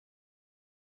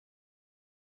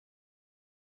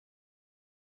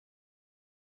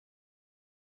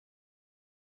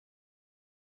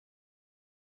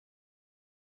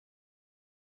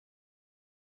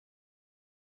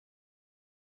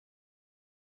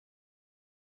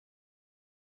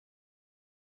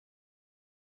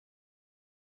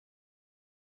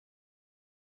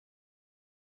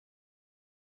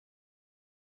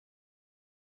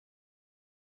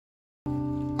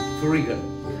Ferrigon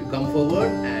to come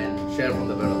forward and share from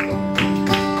the word of God.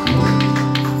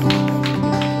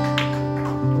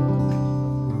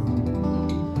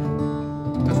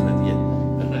 That's not yet.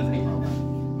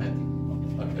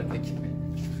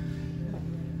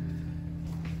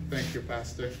 Thank you,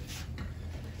 Pastor.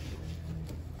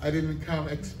 I didn't come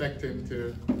expecting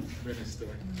to minister.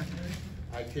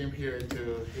 I came here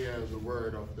to hear the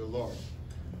word of the Lord.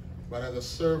 But as a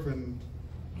servant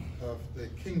of the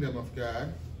kingdom of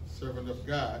God, servant of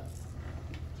God,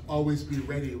 always be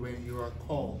ready when you are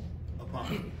called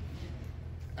upon.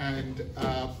 And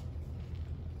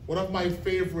one of my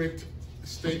favorite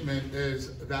statements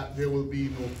is that there will be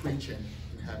no preaching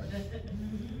in heaven.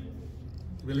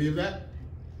 Believe that?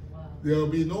 There will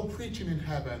be no preaching in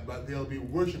heaven, but there will be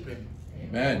worshiping.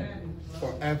 Amen.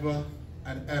 Forever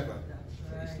and ever.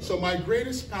 So my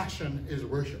greatest passion is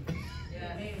worship.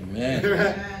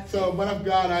 Amen. So, man of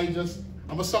God,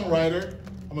 I'm a songwriter,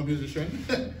 I'm a musician.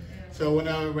 So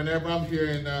whenever I'm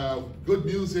hearing good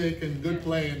music and good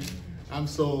playing, I'm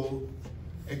so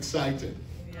excited.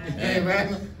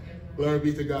 Amen. Glory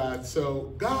be to God.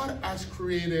 So God has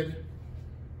created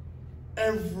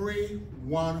every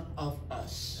one of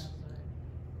us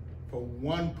for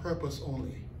one purpose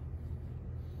only: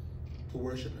 to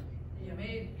worship Him.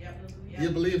 Do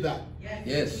you believe that?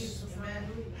 Yes.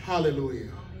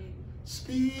 Hallelujah.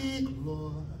 Speak,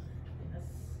 Lord,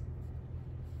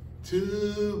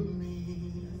 to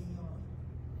me.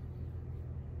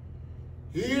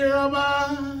 Here am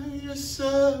I, your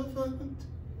servant,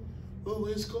 who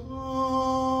is calling.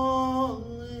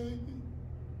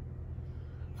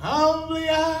 Humbly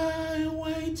I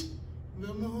wait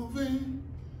the moving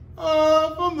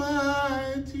of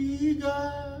Almighty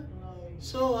God,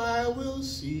 so I will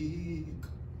seek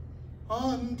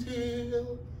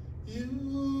until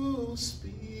you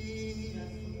speak.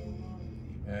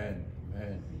 Amen.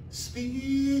 Amen.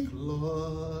 Speak,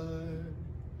 Lord,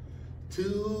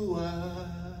 to us.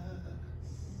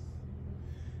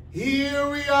 Here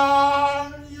we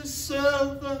are, your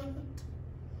servant,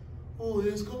 who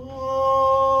is calling.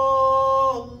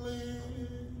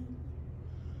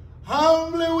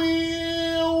 Humbly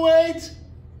we await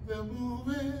the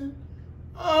moving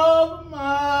of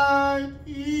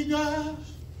mighty God,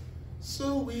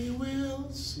 so we will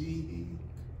seek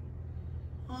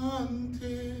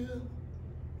until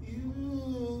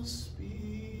you speak.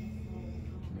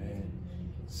 Amen.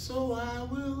 So I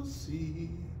will seek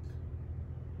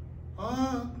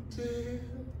until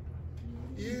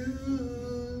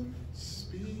you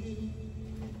speak.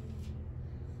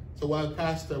 So while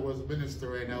Pastor was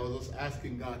ministering, I was just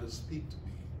asking God to speak to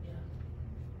me.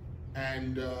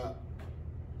 And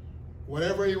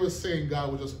whatever he was saying,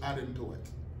 God was just adding to it.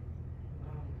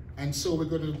 And so we're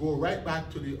going to go right back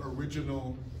to the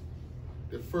original,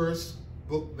 the first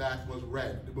book that was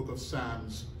read, the book of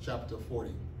Psalms, chapter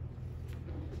 40.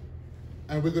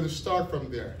 And we're going to start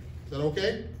from there. Is that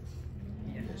okay?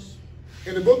 Yes.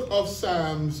 In the book of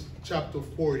Psalms, chapter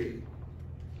 40,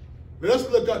 let us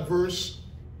look at verse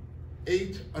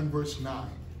 8 and verse 9.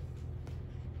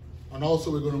 And also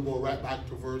we're going to go right back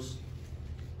to verse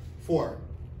 4.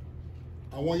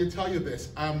 I want to tell you this.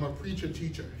 I'm a preacher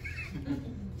teacher.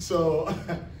 So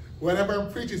whenever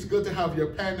I'm preaching, it's good to have your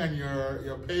pen and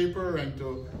your paper and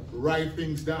to write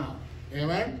things down.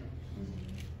 Amen?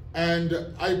 And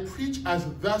I preach as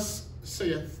thus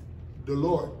saith the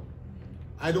Lord.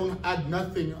 I don't add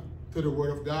nothing to the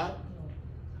word of God.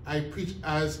 I preach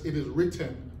as it is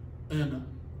written in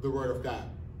the word of God.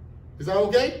 Is that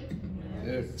okay?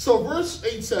 Yes. So verse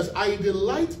 8 says, I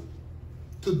delight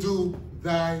to do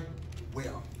thy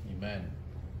will. Amen.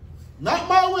 Not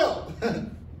my will,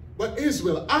 but his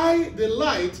will. I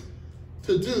delight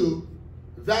to do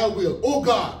thy will, O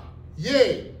God.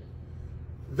 Yea,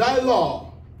 thy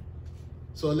law.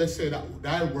 So let's say that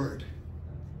thy word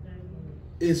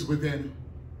is within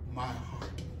my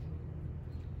heart.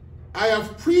 I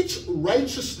have preached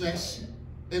righteousness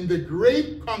in the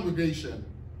great congregation.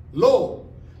 Lo,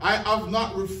 I have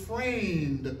not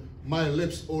refrained my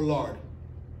lips, O Lord,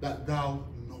 that thou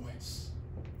knowest.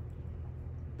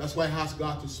 That's why I ask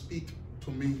God to speak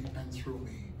to me and through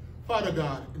me. Father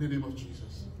God, in the name of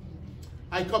Jesus,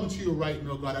 I come to you right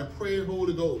now, God. I pray,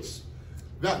 Holy Ghost,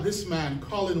 that this man,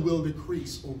 Colin, will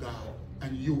decrease, O God,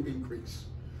 and you increase.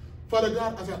 Father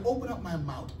God, as I open up my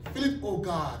mouth, fill it, O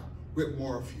God, with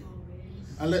more of you.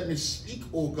 And let me speak,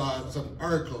 O God, as an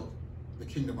oracle, the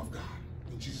kingdom of God.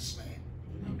 In Jesus' name.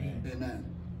 Amen. Amen.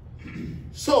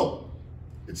 So,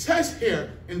 it says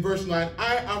here in verse 9,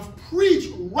 I have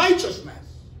preached righteousness.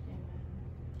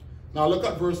 Now look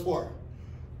at verse 4.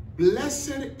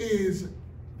 Blessed is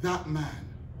that man